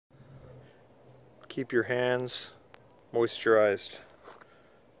keep your hands moisturized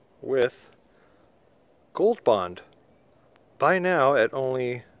with Gold Bond. Buy now at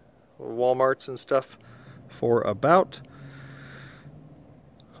only Walmarts and stuff for about,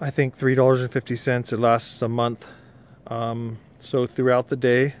 I think, $3.50. It lasts a month. So throughout the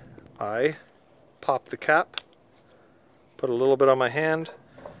day, I pop the cap, put a little bit on my hand,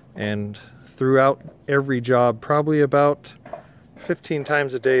 and throughout every job, probably about 15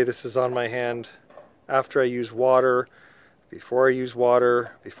 times a day, this is on my hand. After I use water, before I use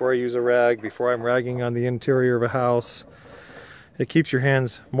water, before I use a rag, before I'm ragging on the interior of a house. It keeps your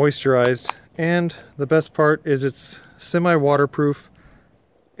hands moisturized, and the best part is it's semi-waterproof.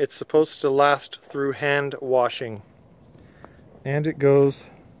 It's supposed to last through hand washing. And it goes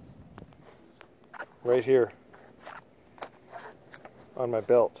right here on my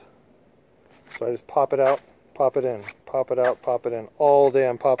belt. So I just pop it out, pop it in, pop it out, pop it in. All day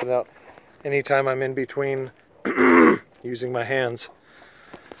I'm popping it out. Anytime I'm in between using my hands,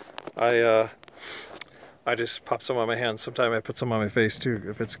 I just pop some on my hands. Sometimes I put some on my face too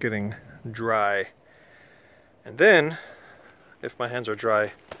if it's getting dry. And then, if my hands are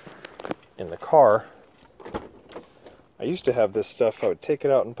dry in the car, I used to have this stuff. I would take it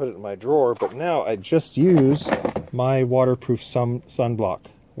out and put it in my drawer, but now I just use my waterproof sunblock,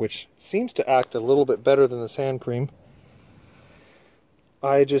 which seems to act a little bit better than this hand cream.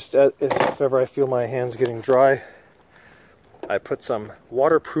 I just, if ever I feel my hands getting dry, I put some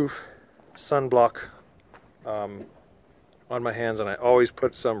waterproof sunblock on my hands, and I always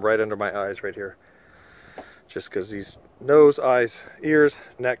put some right under my eyes right here. Just because these nose, eyes, ears,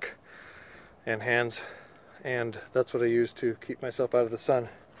 neck, and hands, and that's what I use to keep myself out of the sun.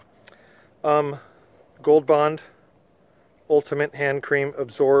 Gold Bond Ultimate Hand Cream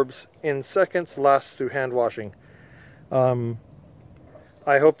absorbs in seconds, lasts through hand washing.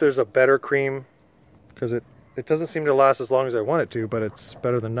 I hope there's a better cream, because it doesn't seem to last as long as I want it to, but it's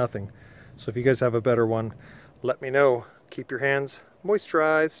better than nothing. So if you guys have a better one, let me know. Keep your hands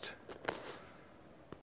moisturized.